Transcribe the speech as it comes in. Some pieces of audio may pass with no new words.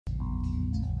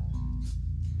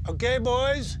Okay,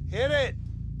 boys, hit it.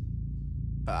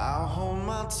 I'll hold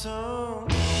my tongue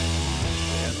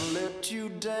and let you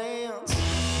dance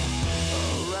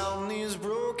around these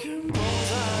broken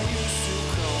bones I used to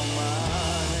call my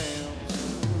hands.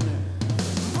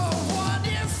 But what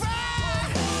if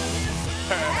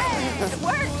Hey, it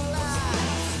worked!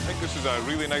 I think this is a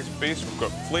really nice base. We've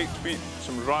got flaked wheat,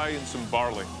 some rye, and some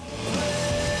barley.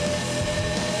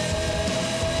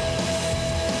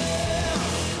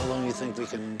 How long do you think we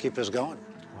can keep this going?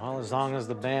 Well, as long as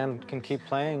the band can keep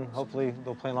playing, hopefully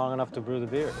they'll play long enough to brew the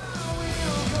beer.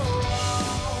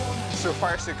 So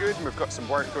far, so good, and we've got some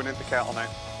work going into the kettle now.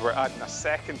 We're adding a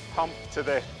second pump to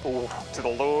the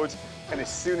load, and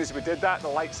as soon as we did that, the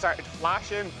lights started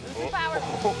flashing. Power.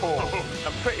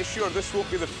 I'm pretty sure this won't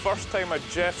be the first time a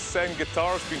Jeff Sen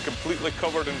guitar's been completely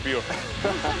covered in beer.